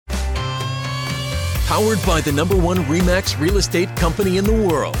Powered by the #1 RE/MAX real estate company in the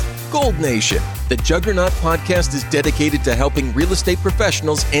world, Gold Nation. The Juggernaut podcast is dedicated to helping real estate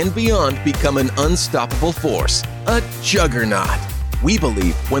professionals and beyond become an unstoppable force. A juggernaut. We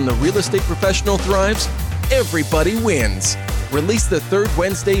believe when the real estate professional thrives, everybody wins. Release the third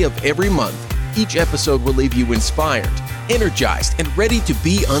Wednesday of every month. Each episode will leave you inspired, energized, and ready to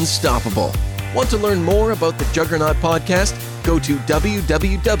be unstoppable. Want to learn more about the Juggernaut podcast? Go to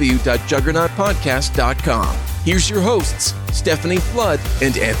www.juggernautpodcast.com. Here's your hosts, Stephanie Flood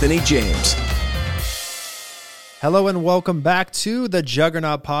and Anthony James. Hello and welcome back to the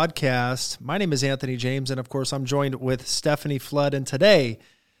Juggernaut podcast. My name is Anthony James, and of course I'm joined with Stephanie Flood. And today,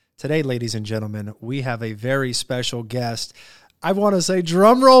 ladies and gentlemen, we have a very special guest. I want to say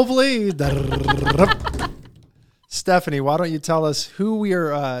drum roll, please. Stephanie, why don't you tell us who we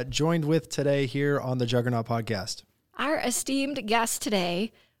are joined with today here on the Juggernaut podcast? Our esteemed guest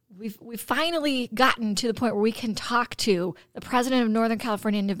today, we've finally gotten to the point where we can talk to the president of Northern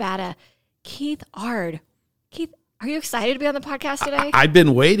California and Nevada, Keith Ard. Keith, are you excited to be on the podcast today? I've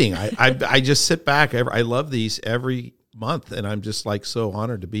been waiting. I just sit back. I love these every month, and I'm just like so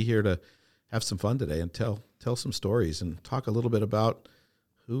honored to be here to have some fun today and tell some stories and talk a little bit about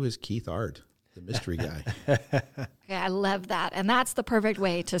who is Keith Ard, the mystery guy. Okay, I love that. And that's the perfect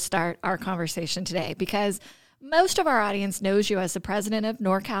way to start our conversation today, because most of our audience knows you as the president of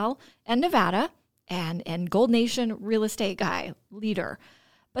NorCal and Nevada and Gold Nation real estate guy, leader.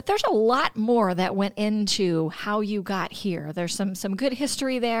 But there's a lot more that went into how you got here. There's some good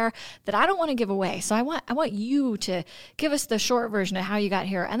history there that I don't want to give away. So I want you to give us the short version of how you got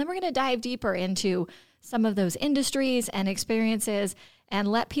here. And then we're going to dive deeper into some of those industries and experiences and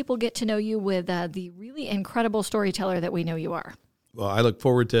let people get to know you with the really incredible storyteller that we know you are. Well, I look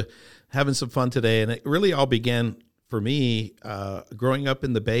forward to having some fun today. And it really all began for me growing up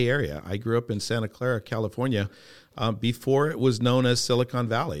in the Bay Area. I grew up in Santa Clara, California, before it was known as Silicon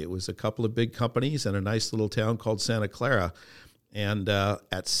Valley. It was a couple of big companies and a nice little town called Santa Clara. And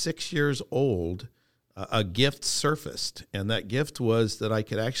at 6 years old, a gift surfaced. And that gift was that I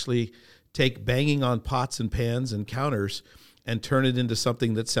could actually take banging on pots and pans and counters and turn it into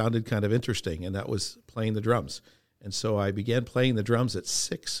something that sounded kind of interesting. And that was playing the drums. And so I began playing the drums at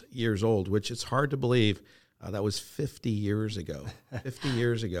 6 years old, which it's hard to believe. That was 50 years ago. 50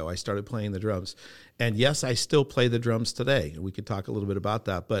 years ago, I started playing the drums. And yes, I still play the drums today. We could talk a little bit about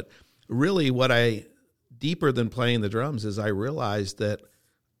that. But really deeper than playing the drums is I realized that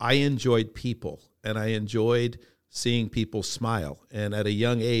I enjoyed people and I enjoyed seeing people smile. And at a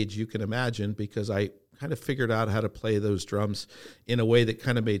young age, you can imagine, because I kind of figured out how to play those drums in a way that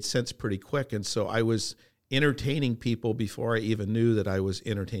kind of made sense pretty quick. And so I was entertaining people before I even knew that I was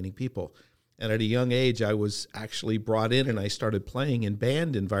entertaining people. And at a young age, I was actually brought in and I started playing in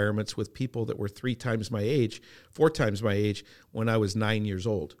band environments with people that were 4 times my age when I was 9 years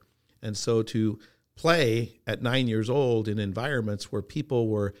old. And so to play at 9 years old in environments where people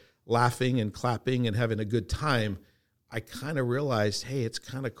were laughing and clapping and having a good time, I kind of realized, hey, it's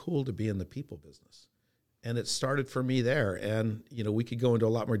kind of cool to be in the people business. And it started for me there. And, we could go into a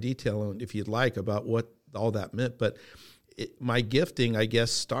lot more detail if you'd like about what all that meant. But my gifting, I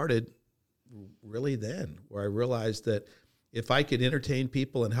guess, started really then, where I realized that if I could entertain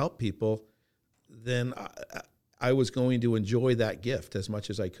people and help people, then I was going to enjoy that gift as much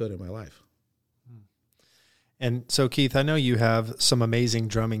as I could in my life. And so, Keith, I know you have some amazing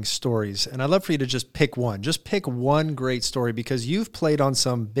drumming stories, and I'd love for you to just pick one. Just pick one great story, because you've played on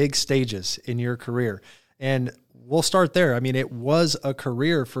some big stages in your career. And we'll start there. I mean, it was a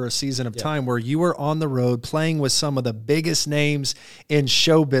career for a season of time where you were on the road playing with some of the biggest names in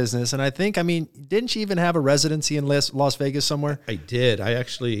show business. And didn't you even have a residency in Las Vegas somewhere? I did. I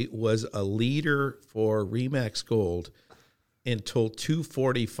actually was a leader for RE/MAX Gold until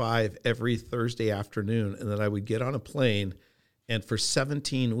 2:45 every Thursday afternoon. And then I would get on a plane. And for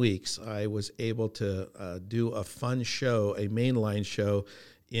 17 weeks, I was able to do a fun show, a mainline show,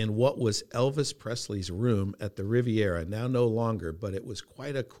 in what was Elvis Presley's room at the Riviera. Now no longer, but it was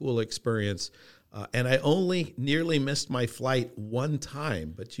quite a cool experience. And I only nearly missed my flight one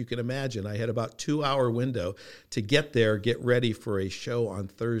time, but you can imagine I had about 2-hour window to get there, get ready for a show on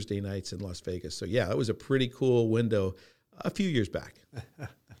Thursday nights in Las Vegas. So yeah, it was a pretty cool window a few years back.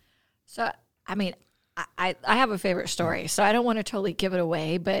 So, I have a favorite story, so I don't want to totally give it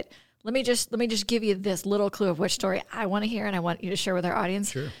away, but let me just give you this little clue of which story I want to hear and I want you to share with our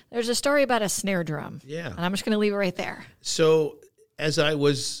audience. Sure. There's a story about a snare drum. Yeah. And I'm just going to leave it right there. So as I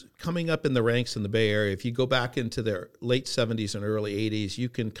was coming up in the ranks in the Bay Area, if you go back into the late 70s and early 80s, you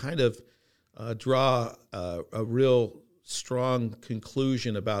can kind of draw a real strong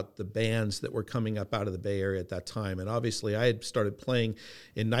conclusion about the bands that were coming up out of the Bay Area at that time. And obviously I had started playing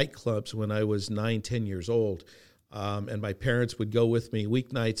in nightclubs when I was 9, 10 years old. And my parents would go with me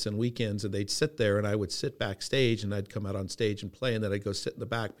weeknights and weekends, and they'd sit there, and I would sit backstage, and I'd come out on stage and play, and then I'd go sit in the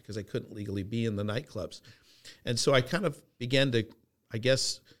back because I couldn't legally be in the nightclubs. And so I kind of began to, I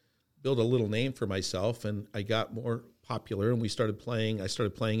guess, build a little name for myself, and I got more popular, and I started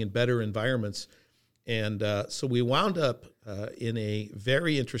playing in better environments. And so we wound up in a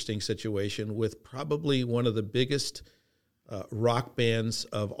very interesting situation with probably one of the biggest rock bands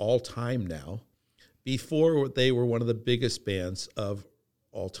of all time now, before they were one of the biggest bands of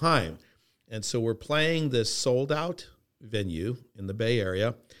all time. And so we're playing this sold-out venue in the Bay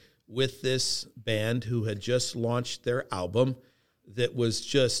Area with this band who had just launched their album that was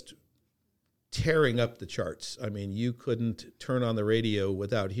just tearing up the charts. I mean, you couldn't turn on the radio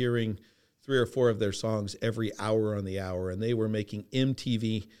without hearing 3 or 4 of their songs every hour on the hour, and they were making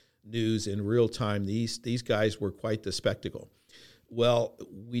MTV news in real time. These guys were quite the spectacle. Well,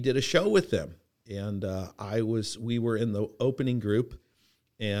 we did a show with them, and we were in the opening group,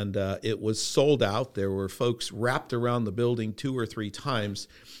 and it was sold out. There were folks wrapped around the building 2 or 3 times,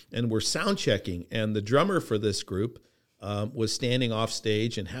 and we're sound checking, and the drummer for this group was standing off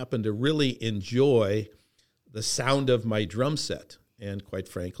stage and happened to really enjoy the sound of my drum set. And quite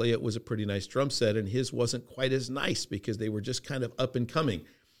frankly, it was a pretty nice drum set, and his wasn't quite as nice because they were just kind of up and coming.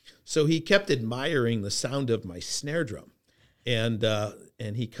 So he kept admiring the sound of my snare drum. And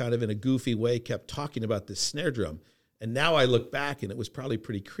he kind of in a goofy way kept talking about this snare drum. And now I look back, and it was probably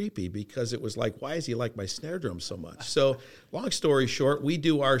pretty creepy because it was like, why does he like my snare drum so much? So long story short, we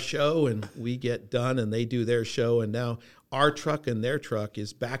do our show, and we get done, and they do their show, and now our truck and their truck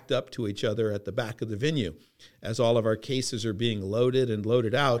is backed up to each other at the back of the venue as all of our cases are being loaded and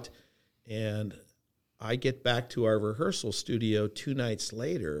loaded out. And I get back to our rehearsal studio 2 nights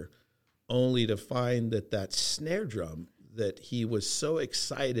later, only to find that snare drum that he was so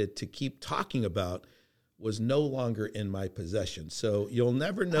excited to keep talking about was no longer in my possession. So you'll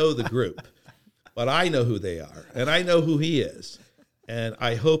never know the group, but I know who they are, and I know who he is. And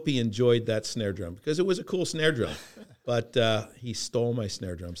I hope he enjoyed that snare drum because it was a cool snare drum. But he stole my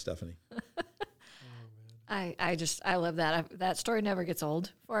snare drum, Stephanie. I love that. That story never gets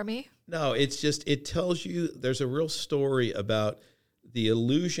old for me. No, it tells you there's a real story about the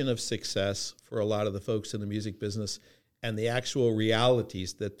illusion of success for a lot of the folks in the music business and the actual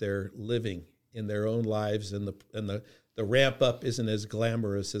realities that they're living in their own lives, and the ramp up isn't as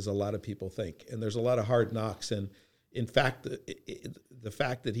glamorous as a lot of people think. And there's a lot of hard knocks. And in fact, the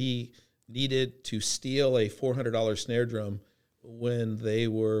fact that he needed to steal a $400 snare drum when they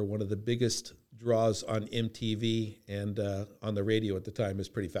were one of the biggest draws on MTV and on the radio at the time is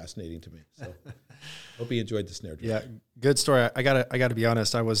pretty fascinating to me. So hope he enjoyed the snare drum. Yeah, good story. I gotta be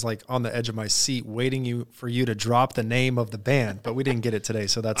honest. I was like on the edge of my seat waiting for you to drop the name of the band, but we didn't get it today,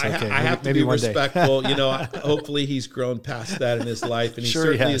 so that's okay. I have to be respectful. You know, hopefully he's grown past that in his life, and he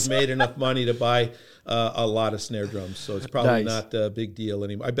certainly has made enough money to buy a lot of snare drums. So it's probably not a big deal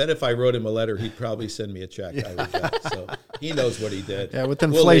anymore. I bet if I wrote him a letter, he'd probably send me a check. Yeah. I would bet. So he knows what he did. Yeah, with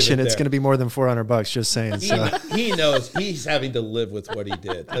inflation, it's going to be more than $400. Just saying. He knows he's having to live with what he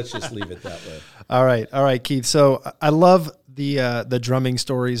did. Let's just leave it that way. All right, Keith. So I love the drumming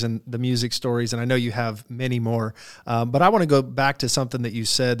stories and the music stories, and I know you have many more. But I want to go back to something that you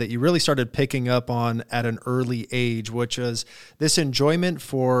said that you really started picking up on at an early age, which is this enjoyment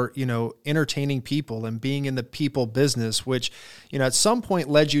for, entertaining people and being in the people business, which, at some point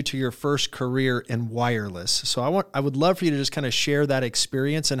led you to your first career in wireless. So I would love for you to just kind of share that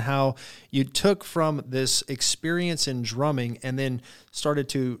experience and how you took from this experience in drumming and then started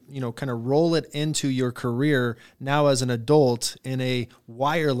to, kind of roll it into your career now as an adult in a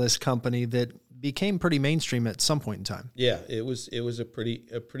wireless company that became pretty mainstream at some point in time. Yeah, it was a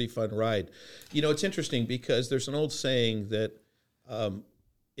pretty fun ride. It's interesting because there's an old saying that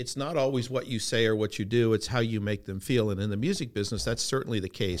it's not always what you say or what you do, it's how you make them feel. And in the music business, that's certainly the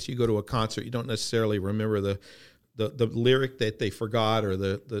case. You go to a concert, you don't necessarily remember the lyric that they forgot or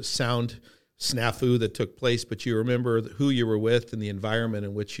the sound snafu that took place, but you remember who you were with and the environment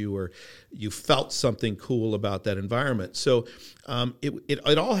in which you felt something cool about that environment. So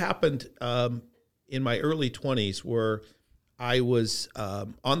it all happened in my early 20s where I was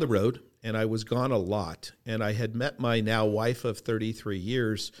on the road and I was gone a lot. And I had met my now wife of 33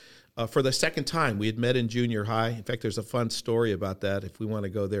 years for the second time. We had met in junior high. In fact, there's a fun story about that. If we want to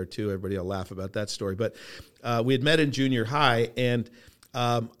go there too, everybody will laugh about that story. But we had met in junior high, and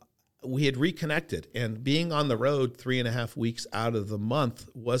we had reconnected, and being on the road 3.5 weeks out of the month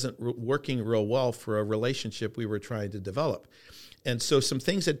wasn't working real well for a relationship we were trying to develop. And so some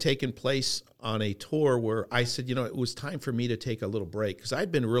things had taken place on a tour where I said, it was time for me to take a little break, because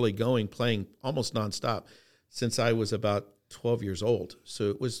I'd been really playing almost nonstop since I was about 12 years old. So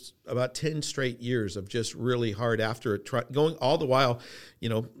it was about 10 straight years of just really hard after it, going all the while,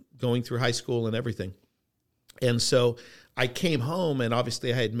 going through high school and everything. And so I came home, and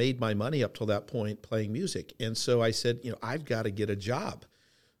obviously I had made my money up till that point playing music. And so I said, I've got to get a job.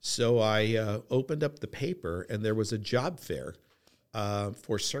 So I opened up the paper, and there was a job fair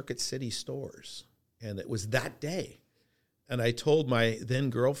for Circuit City stores. And it was that day. And I told my then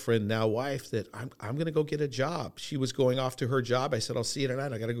girlfriend, now wife, that I'm going to go get a job. She was going off to her job. I said, I'll see you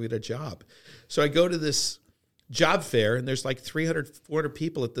tonight. I got to go get a job. So I go to this job fair, and there's like 300, 400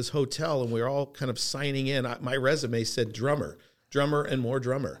 people at this hotel, and we're all kind of signing in. My resume said drummer, and more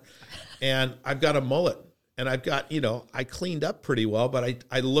drummer. And I've got a mullet, and I've got, I cleaned up pretty well, but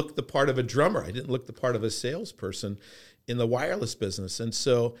I looked the part of a drummer. I didn't look the part of a salesperson in the wireless business. And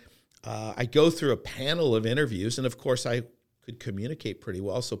so I go through a panel of interviews, and of course I could communicate pretty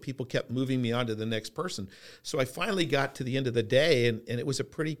well, so people kept moving me on to the next person. So I finally got to the end of the day, and it was a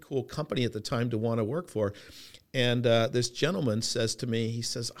pretty cool company at the time to want to work for. And this gentleman says to me, he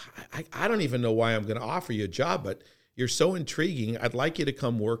says, I don't even know why I'm going to offer you a job, but you're so intriguing. I'd like you to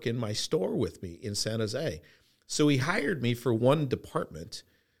come work in my store with me in San Jose. So he hired me for one department,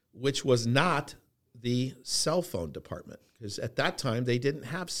 which was not the cell phone department, because at that time they didn't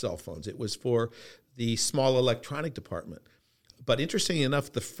have cell phones. It was for the small electronic department. But interestingly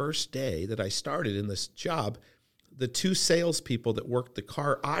enough, the first day that I started in this job, the two salespeople that worked the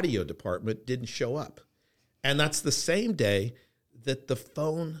car audio department didn't show up. And that's the same day that the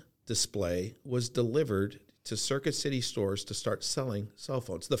phone display was delivered to Circuit City stores to start selling cell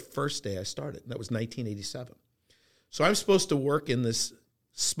phones. The first day I started, and that was 1987. So I'm supposed to work in this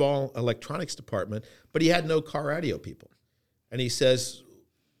small electronics department, but he had no car audio people. And he says,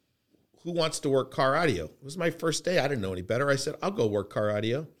 who wants to work car audio? It was my first day. I didn't know any better. I said, I'll go work car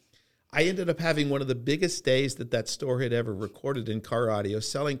audio. I ended up having one of the biggest days that store had ever recorded in car audio,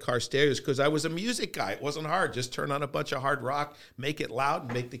 selling car stereos, because I was a music guy. It wasn't hard. Just turn on a bunch of hard rock, make it loud,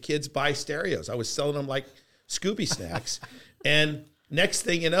 and make the kids buy stereos. I was selling them like Scooby snacks. And next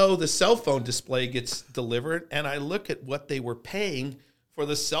thing you know, the cell phone display gets delivered, and I look at what they were paying for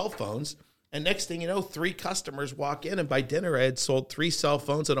the cell phones. And next thing you know, 3 customers walk in, and by dinner I had sold 3 cell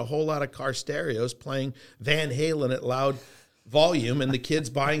phones and a whole lot of car stereos, playing Van Halen at loud volume, and the kids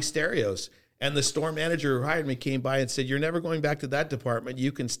buying stereos. And the store manager who hired me came by and said, you're never going back to that department.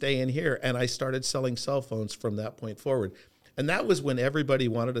 You can stay in here. And I started selling cell phones from that point forward. And that was when everybody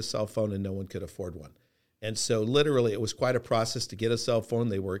wanted a cell phone and no one could afford one. And so literally it was quite a process to get a cell phone.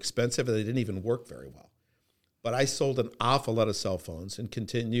 They were expensive and they didn't even work very well. But I sold an awful lot of cell phones and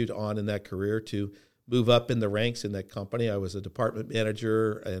continued on in that career to move up in the ranks in that company. I was a department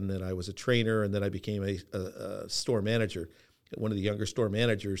manager, and then I was a trainer, and then I became a store manager, one of the younger store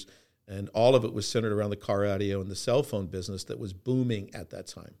managers. And all of it was centered around the car audio and the cell phone business that was booming at that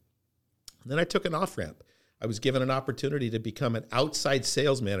time. And then I took an off-ramp. I was given an opportunity to become an outside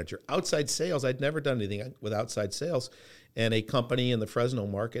sales manager. Outside sales, I'd never done anything with outside sales. And a company in the Fresno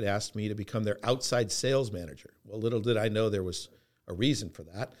market asked me to become their outside sales manager. Well, little did I know there was a reason for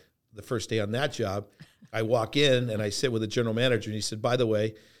that. The first day on that job, I walk in and I sit with the general manager, and he said, by the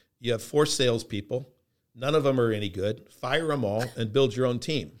way, you have 4 salespeople. None of them are any good. Fire them all and build your own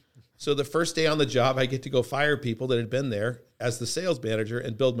team. So the first day on the job, I get to go fire people that had been there as the sales manager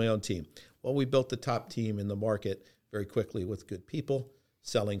and build my own team. Well, we built the top team in the market very quickly with good people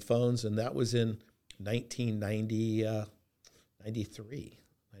selling phones, and that was in 1993.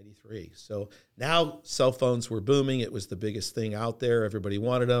 So now cell phones were booming. It was the biggest thing out there. Everybody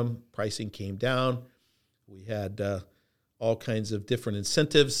wanted them. Pricing came down. We had all kinds of different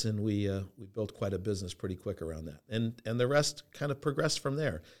incentives, and we built quite a business pretty quick around that. And the rest kind of progressed from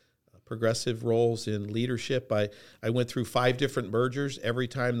there. Progressive roles in leadership. I went through 5 different mergers. Every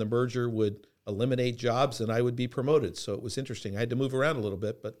time the merger would eliminate jobs, and I would be promoted. So it was interesting. I had to move around a little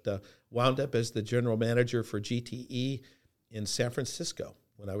bit, but wound up as the general manager for GTE in San Francisco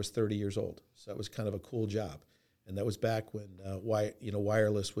when I was 30 years old. So that was kind of a cool job. And that was back when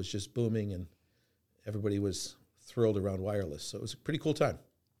wireless was just booming, and everybody was thrilled around wireless. So it was a pretty cool time.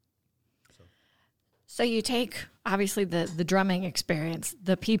 So you take, obviously, the drumming experience,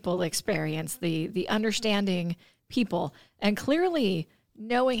 the people experience, the understanding people, and clearly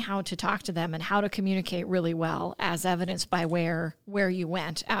knowing how to talk to them and how to communicate really well, as evidenced by where you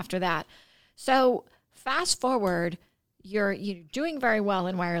went after that. So fast forward, you're doing very well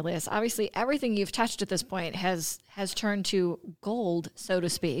in wireless. Obviously, everything you've touched at this point has turned to gold, so to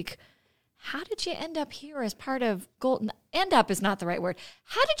speak. How did you end up here as part of Gold? End up is not the right word.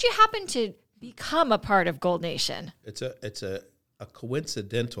 How did you happen to become a part of Gold Nation? It's a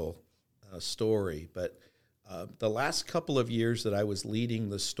coincidental story, but the last couple of years that I was leading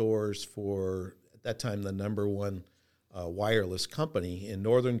the stores for, at that time, the number one wireless company in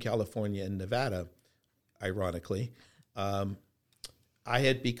Northern California and Nevada, ironically, I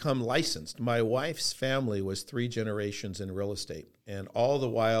had become licensed. My wife's family was 3 generations in real estate, and all the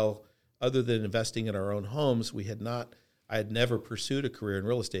while, other than investing in our own homes, I had never pursued a career in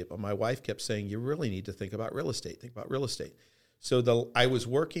real estate, but my wife kept saying, you really need to think about real estate, So I was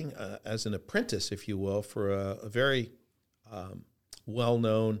working as an apprentice, if you will, for a very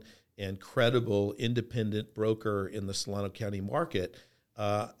well-known and credible independent broker in the Solano County market,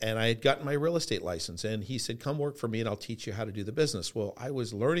 and I had gotten my real estate license. And he said, come work for me and I'll teach you how to do the business. Well, I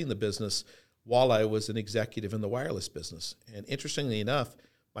was learning the business while I was an executive in the wireless business. And interestingly enough,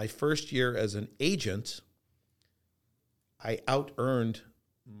 my first year as an agent, I out-earned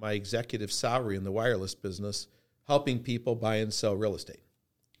my executive salary in the wireless business, helping people buy and sell real estate.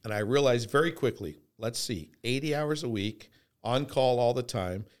 And I realized very quickly, 80 hours a week, on call all the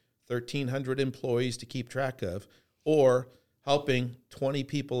time, 1,300 employees to keep track of, or helping 20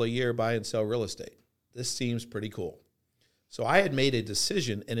 people a year buy and sell real estate. This seems pretty cool. So I had made a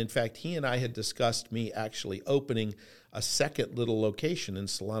decision, and in fact, he and I had discussed me actually opening a second little location in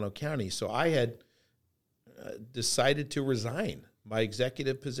Solano County. So I had decided to resign my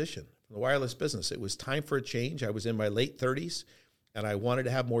executive position from the wireless business. It was time for a change. I was in my late 30s, and I wanted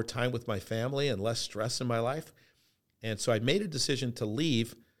to have more time with my family and less stress in my life. And so I made a decision to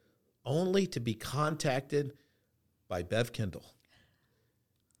leave, only to be contacted by Bev Kendall.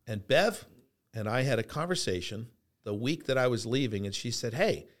 And Bev and I had a conversation the week that I was leaving, and she said,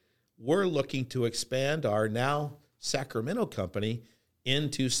 hey, we're looking to expand our now Sacramento company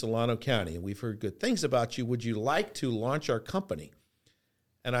into Solano County. We've heard good things about you. Would you like to launch our company?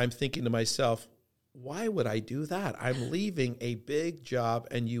 And I'm thinking to myself, why would I do that? I'm leaving a big job,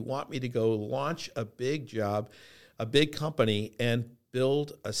 and you want me to go launch a big job, a big company, and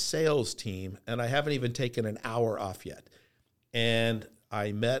build a sales team, and I haven't even taken an hour off yet. And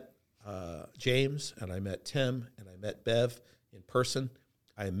I met James, and I met Tim, and I met Bev in person.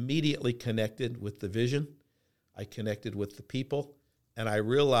 I immediately connected with the vision. I connected with the people, and I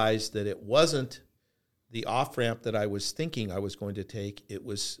realized that it wasn't the off-ramp that I was thinking I was going to take. It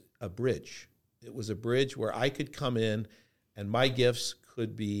was a bridge. It was a bridge where I could come in, and my gifts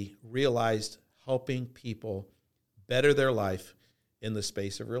could be realized helping people better their life in the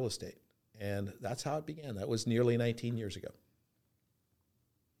space of real estate. And that's how it began. That was nearly 19 years ago.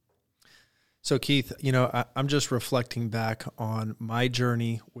 So Keith, I'm just reflecting back on my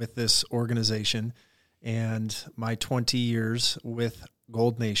journey with this organization and my 20 years with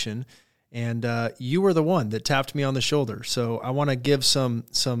Gold Nation. And you were the one that tapped me on the shoulder. So I want to give some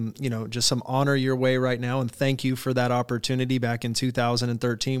just some honor your way right now, and thank you for that opportunity back in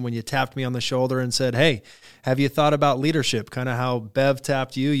 2013 when you tapped me on the shoulder and said, hey, have you thought about leadership? Kind of how Bev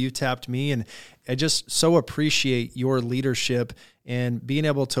tapped you, you tapped me. And I just so appreciate your leadership and being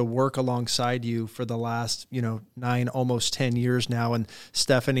able to work alongside you for the last, 9, almost 10 years now, and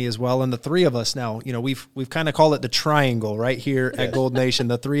Stephanie as well. And the three of us now, we've kind of called it the triangle right here at Gold Nation.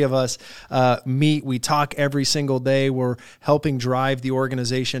 The three of us meet, we talk every single day. We're helping drive the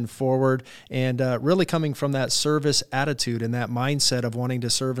organization forward, and really coming from that service attitude and that mindset of wanting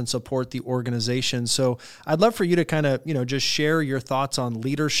to serve and support the organization. So I'd love for you to kind of, just share your thoughts on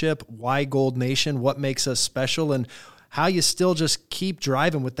leadership, why Gold Nation, what makes us special, and how you still just keep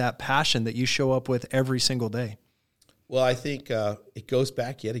driving with that passion that you show up with every single day. Well, I think it goes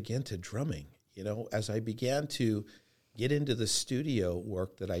back yet again to drumming. As I began to get into the studio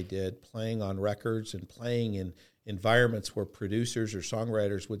work that I did, playing on records and playing in environments where producers or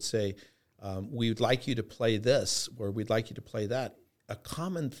songwriters would say, we'd like you to play this, or we'd like you to play that. A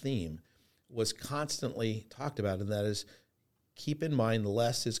common theme was constantly talked about, and that is, keep in mind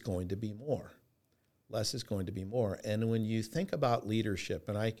less is going to be more. Less is going to be more. And when you think about leadership,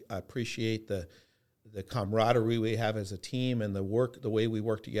 and I appreciate the camaraderie we have as a team and the way we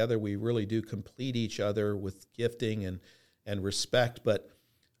work together, we really do complete each other with gifting and respect. But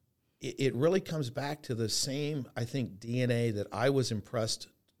it really comes back to the same, I think, DNA that I was impressed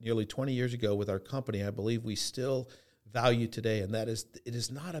nearly 20 years ago with our company. I believe we still value today, and that is, it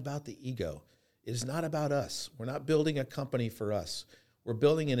is not about the ego. It is not about us. We're not building a company for us. We're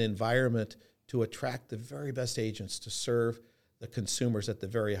building an environment to attract the very best agents to serve the consumers at the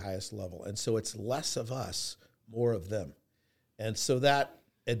very highest level. And so it's less of us, more of them. And so that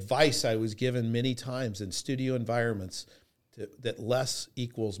advice I was given many times in studio environments, that less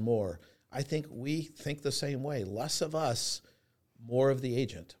equals more. I think we think the same way. Less of us, more of the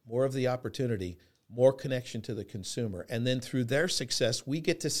agent, more of the opportunity, more connection to the consumer. And then through their success, we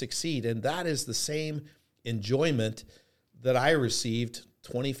get to succeed. And that is the same enjoyment that I received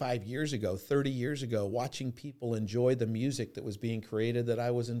 25 years ago, 30 years ago, watching people enjoy the music that was being created that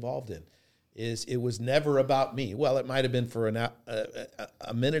I was involved in. It was never about me. Well, it might have been for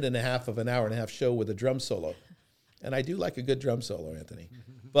a minute and a half of an hour and a half show with a drum solo. And I do like a good drum solo, Anthony.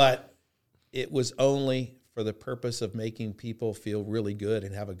 But it was only for the purpose of making people feel really good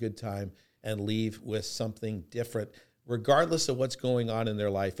and have a good time and leave with something different, regardless of what's going on in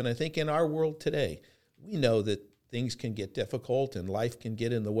their life. And I think in our world today, we know that things can get difficult and life can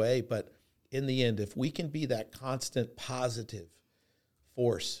get in the way. But in the end, if we can be that constant positive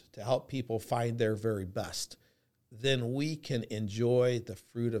force to help people find their very best, then we can enjoy the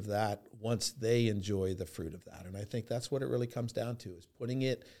fruit of that once they enjoy the fruit of that. And I think that's what it really comes down to, is putting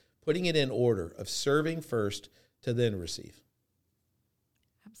it in order of serving first to then receive.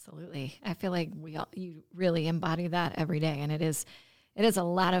 Absolutely. I feel like you really embody that every day. And it is a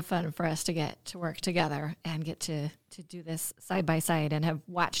lot of fun for us to get to work together and get to do this side by side, and have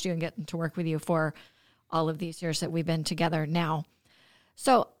watched you and get to work with you for all of these years that we've been together now.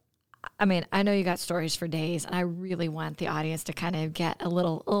 So, I mean, I know you got stories for days, and I really want the audience to kind of get a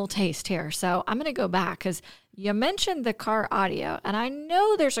little taste here. So I'm going to go back, because you mentioned the car audio, and I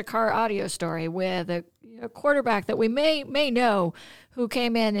know there's a car audio story with a quarterback that we may know who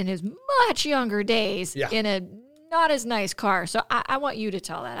came in his much younger days in a not as nice car. So I want you to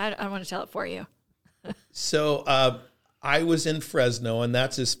tell that. I want to tell it for you. So I was in Fresno, and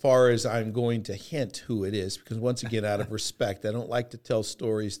that's as far as I'm going to hint who it is, because once again, out of respect, I don't like to tell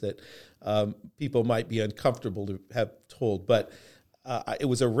stories that people might be uncomfortable to have told. But it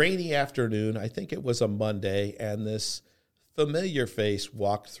was a rainy afternoon. I think it was a Monday, and this familiar face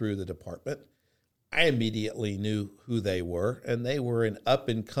walked through the department. I immediately knew who they were, and they were an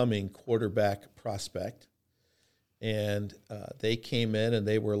up-and-coming quarterback prospect. And they came in, and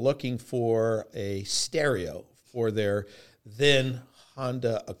they were looking for a stereo for their then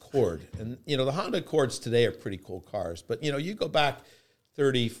Honda Accord. And, the Honda Accords today are pretty cool cars. But, you go back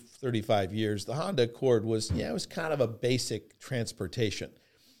 30, 35 years, the Honda Accord was, it was kind of a basic transportation.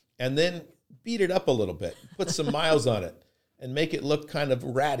 And then beat it up a little bit, put some miles on it, and make it look kind of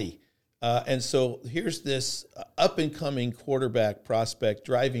ratty. And so here's this up-and-coming quarterback prospect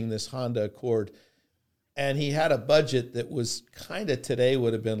driving this Honda Accord. And he had a budget that was kind of today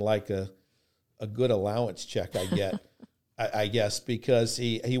would have been like a good allowance check, I guess, because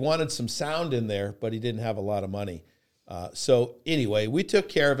he wanted some sound in there, but he didn't have a lot of money. So anyway, we took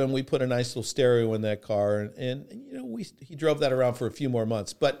care of him. We put a nice little stereo in that car, and he drove that around for a few more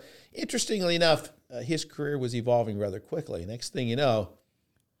months. But interestingly enough, his career was evolving rather quickly. Next thing you know,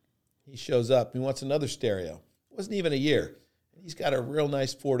 he shows up. He wants another stereo. It wasn't even a year. He's got a real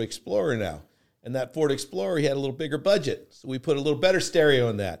nice Ford Explorer now. And that Ford Explorer, he had a little bigger budget, so we put a little better stereo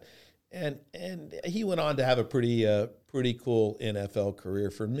in that. And he went on to have a pretty cool NFL career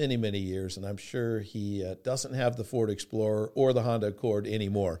for many, many years. And I'm sure he doesn't have the Ford Explorer or the Honda Accord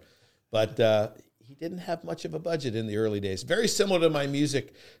anymore. But he didn't have much of a budget in the early days. Very similar to my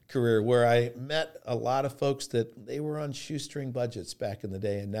music career, where I met a lot of folks that they were on shoestring budgets back in the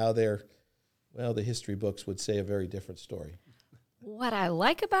day. And now the history books would say a very different story. What I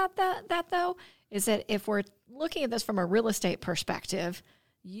like about that though, is that if we're looking at this from a real estate perspective,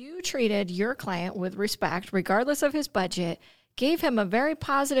 you treated your client with respect, regardless of his budget, gave him a very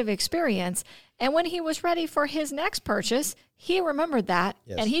positive experience, and when he was ready for his next purchase, he remembered that,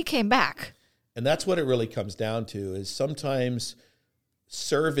 and he came back. And that's what it really comes down to, is sometimes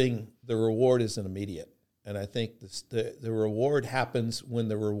serving, the reward isn't immediate. And I think the reward happens when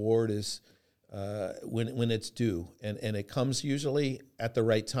the reward is when it's due, and it comes usually at the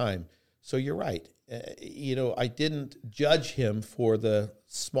right time. So you're right. I didn't judge him for the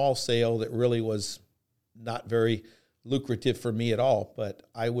small sale that really was not very lucrative for me at all, but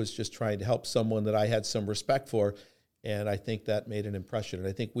I was just trying to help someone that I had some respect for, and I think that made an impression. And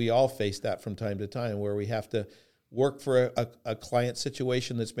I think we all face that from time to time, where we have to work for a client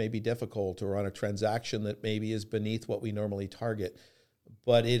situation that's maybe difficult, or on a transaction that maybe is beneath what we normally target.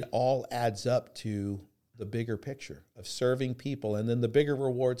 But it all adds up to the bigger picture of serving people, and then the bigger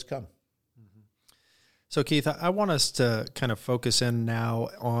rewards come. So, Keith, I want us to kind of focus in now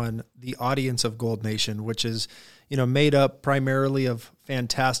on the audience of Gold Nation, which is, made up primarily of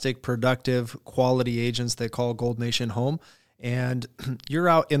fantastic, productive, quality agents that call Gold Nation home. and you're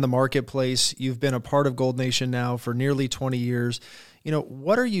out in the marketplace. You've been a part of Gold Nation now for nearly 20 years.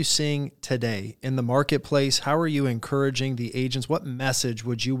 What are you seeing today in the marketplace? How are you encouraging the agents? What message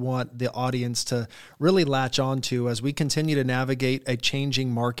would you want the audience to really latch on to as we continue to navigate a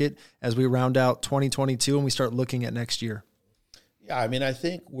changing market as we round out 2022 and we start looking at next year? Yeah, I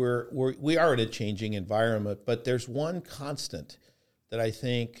think we are in a changing environment, but there's one constant that I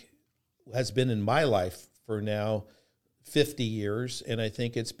think has been in my life for now 50 years, and I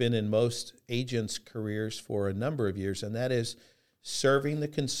think it's been in most agents' careers for a number of years, and that is serving the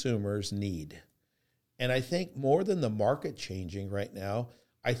consumer's need. And I think more than the market changing right now,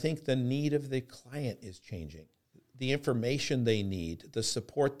 I think the need of the client is changing. The information they need, the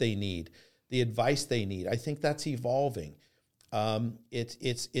support they need, the advice they need, I think that's evolving.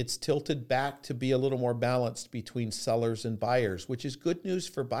 It's tilted back to be a little more balanced between sellers and buyers, which is good news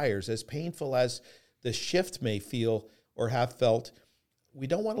for buyers. As painful as the shift may feel or have felt, we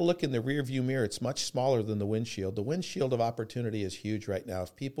don't want to look in the rearview mirror. It's much smaller than the windshield. The windshield of opportunity is huge right now.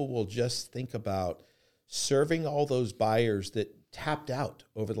 If people will just think about serving all those buyers that tapped out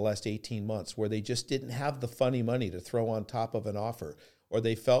over the last 18 months, where they just didn't have the funny money to throw on top of an offer, or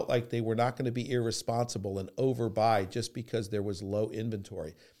they felt like they were not going to be irresponsible and overbuy just because there was low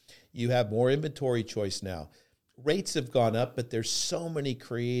inventory. You have more inventory choice now. Rates have gone up, but there's so many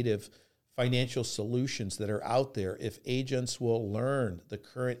creative financial solutions that are out there if agents will learn the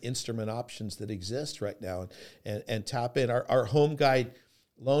current instrument options that exist right now and tap in. Our Home Guide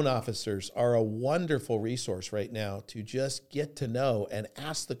loan officers are a wonderful resource right now to just get to know and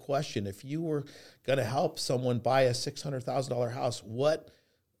ask the question, if you were going to help someone buy a $600,000 house, what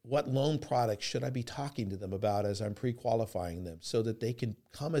loan products should I be talking to them about as I'm pre-qualifying them so that they can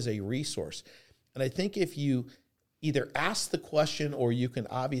come as a resource? And I think if you either ask the question or you can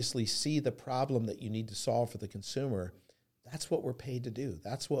obviously see the problem that you need to solve for the consumer, that's what we're paid to do.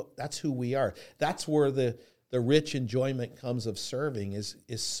 That's who we are. That's where the rich enjoyment comes of serving is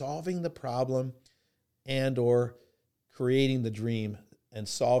solving the problem and or creating the dream and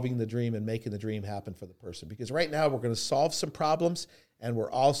solving the dream and making the dream happen for the person. Because right now we're going to solve some problems and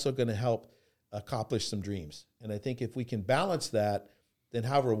we're also going to help accomplish some dreams. And I think if we can balance that, then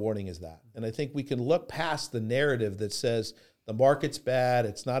how rewarding is that? And I think we can look past the narrative that says the market's bad,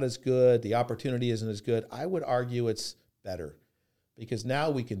 it's not as good, the opportunity isn't as good. I would argue it's better because now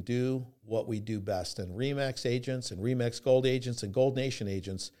we can do what we do best. And RE/MAX agents and RE/MAX Gold agents and Gold Nation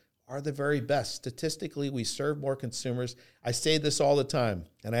agents are the very best. Statistically, we serve more consumers. I say this all the time,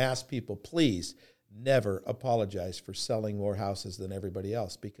 and I ask people, please never apologize for selling more houses than everybody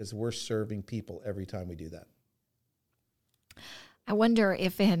else because we're serving people every time we do that. I wonder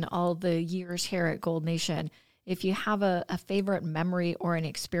if in all the years here at Gold Nation, if you have a favorite memory or an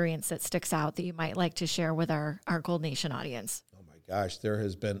experience that sticks out that you might like to share with our Gold Nation audience. Oh my gosh, there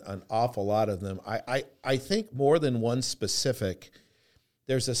has been an awful lot of them. I think more than one specific,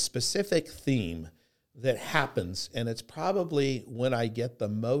 there's a specific theme that happens, and it's probably when I get the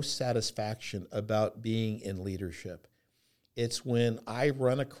most satisfaction about being in leadership. It's when I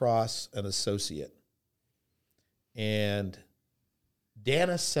run across an associate and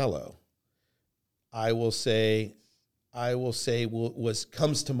Dana Cello, I will say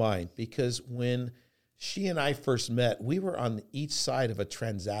comes to mind because when she and I first met, we were on each side of a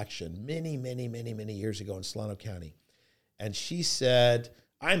transaction many years ago in Solano County. And she said,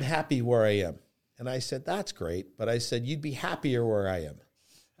 "I'm happy where I am." And I said, "That's great." But I said, "You'd be happier where I am."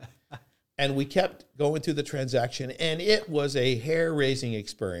 And we kept going through the transaction, and it was a hair-raising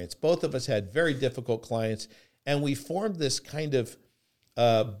experience. Both of us had very difficult clients, and we formed this kind of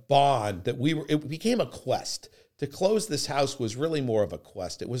bond that it became a quest. To close this house was really more of a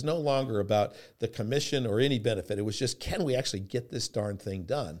quest. It was no longer about the commission or any benefit. It was just, can we actually get this darn thing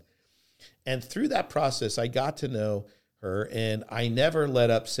done? And through that process, I got to know her, and I never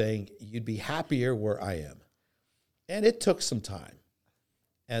let up saying, "You'd be happier where I am." And it took some time.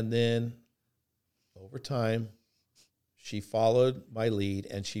 And then over time, she followed my lead,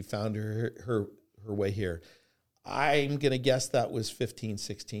 and she found her way here. I'm going to guess that was 15,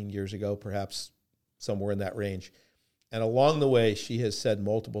 16 years ago, perhaps somewhere in that range. And along the way, she has said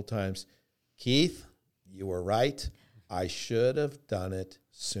multiple times, "Keith, you were right. I should have done it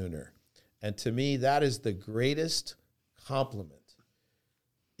sooner." And to me, that is the greatest compliment.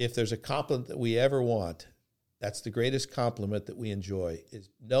 If there's a compliment that we ever want, that's the greatest compliment that we enjoy, is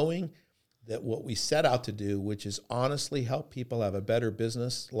knowing that what we set out to do, which is honestly help people have a better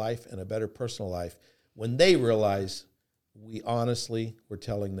business life and a better personal life, when they realize we honestly were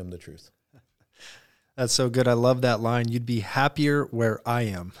telling them the truth. That's so good. I love that line. "You'd be happier where I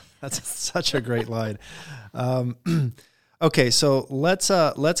am." That's such a great line. Okay, so let's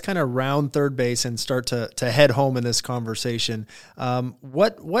kind of round third base and start to head home in this conversation.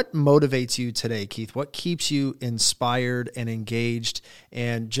 What motivates you today, Keith? What keeps you inspired and engaged,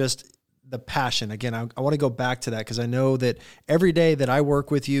 and just the passion? Again, I want to go back to that because I know that every day that I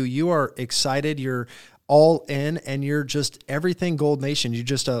work with you, you are excited. You're all in, and you're just everything Gold Nation. You're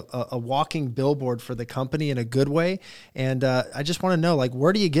just a walking billboard for the company in a good way. And I just want to know, like,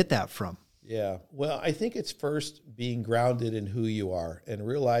 where do you get that from? Yeah, well, I think it's first being grounded in who you are and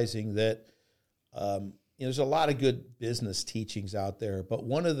realizing that there's a lot of good business teachings out there. But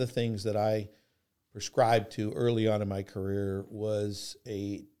one of the things that I prescribed to early on in my career was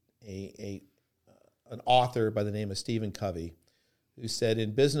an author by the name of Stephen Covey, who said,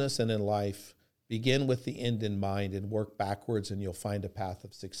 in business and in life, begin with the end in mind and work backwards and you'll find a path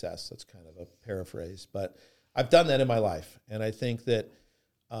of success. That's kind of a paraphrase, but I've done that in my life. And I think that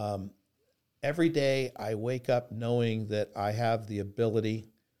every day I wake up knowing that I have the ability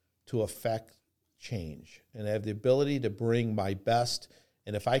to affect change and I have the ability to bring my best.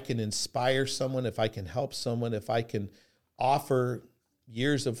 And if I can inspire someone, if I can help someone, if I can offer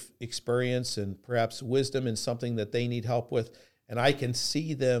years of experience and perhaps wisdom in something that they need help with, and I can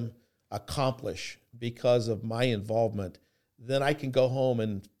see them accomplish because of my involvement, then I can go home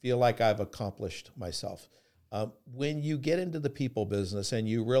and feel like I've accomplished myself. When you get into the people business and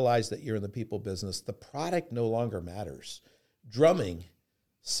you realize that you're in the people business, the product no longer matters. Drumming,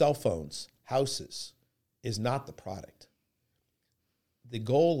 cell phones, houses is not the product. The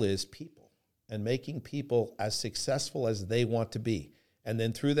goal is people and making people as successful as they want to be. And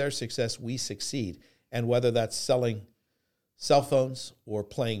then through their success, we succeed. And whether that's selling cell phones or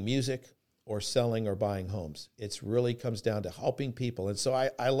playing music or selling or buying homes, it really comes down to helping people. And so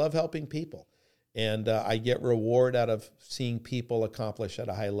I love helping people. And I get reward out of seeing people accomplish at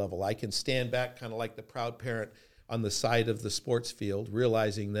a high level. I can stand back kind of like the proud parent on the side of the sports field,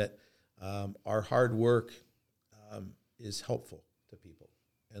 realizing that our hard work is helpful to people.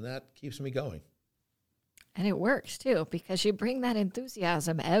 And that keeps me going. And it works, too, because you bring that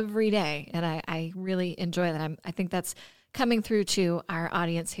enthusiasm every day. And I really enjoy that. I think that's coming through to our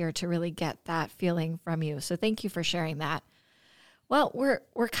audience here to really get that feeling from you. So thank you for sharing that. Well,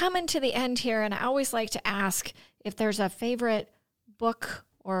 we're coming to the end here, and I always like to ask if there's a favorite book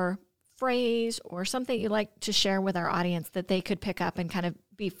or phrase or something you'd like to share with our audience that they could pick up and kind of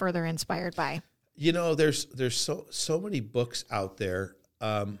be further inspired by. You know, there's so many books out there.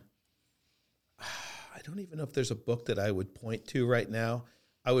 I don't even know if there's a book that I would point to right now.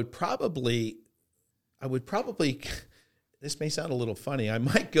 I would probably, this may sound a little funny, I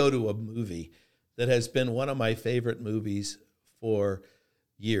might go to a movie that has been one of my favorite movies for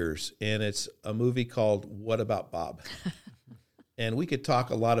years, and it's a movie called What About Bob? And we could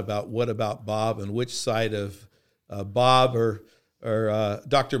talk a lot about What About Bob and which side of Bob or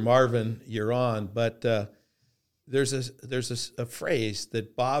Dr. Marvin you're on, but there's a phrase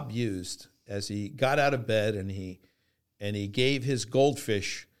that Bob used as he got out of bed and he gave his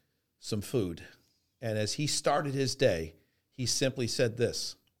goldfish some food. And as he started his day, he simply said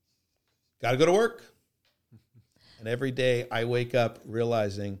this: "Got to go to work." And every day I wake up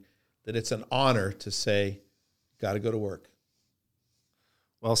realizing that it's an honor to say, "Got to go to work."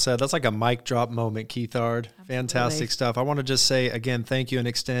 Well said. That's like a mic drop moment, Keith Ard. Absolutely. Fantastic stuff. I want to just say again, thank you and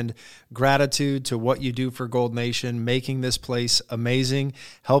extend gratitude to what you do for Gold Nation, making this place amazing,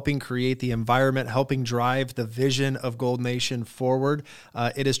 helping create the environment, helping drive the vision of Gold Nation forward.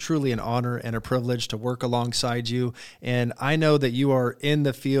 It is truly an honor and a privilege to work alongside you. And I know that you are in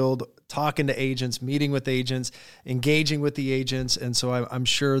the field talking to agents, meeting with agents, engaging with the agents. And so I'm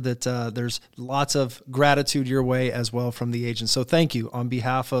sure that there's lots of gratitude your way as well from the agents. So thank you on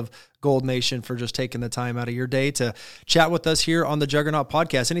behalf of Gold Nation for just taking the time out of your day to chat with us here on the Juggernaut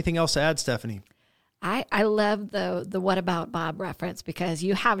Podcast. Anything else to add, Stephanie? I love the What About Bob reference because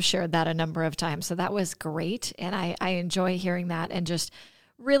you have shared that a number of times. So that was great. And I enjoy hearing that and just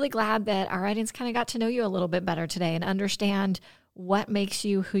really glad that our audience kind of got to know you a little bit better today and understand what makes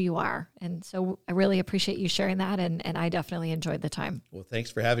you who you are. And so I really appreciate you sharing that, and I definitely enjoyed the time. Well, thanks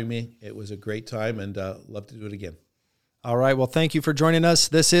for having me. It was a great time, and love to do it again. All right. Well, thank you for joining us.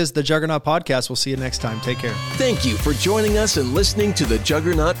 This is the Juggernaut Podcast. We'll see you next time. Take care. Thank you for joining us and listening to the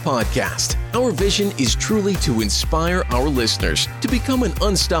Juggernaut Podcast. Our vision is truly to inspire our listeners to become an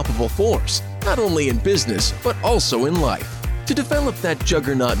unstoppable force, not only in business, but also in life. To develop that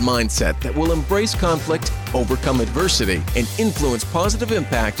juggernaut mindset that will embrace conflict, overcome adversity, and influence positive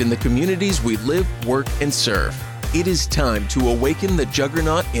impact in the communities we live, work, and serve. It is time to awaken the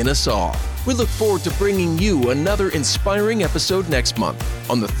juggernaut in us all. We look forward to bringing you another inspiring episode next month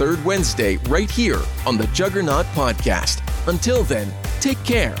on the third Wednesday right here on the Juggernaut Podcast. Until then, take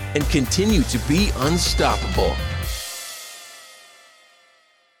care and continue to be unstoppable.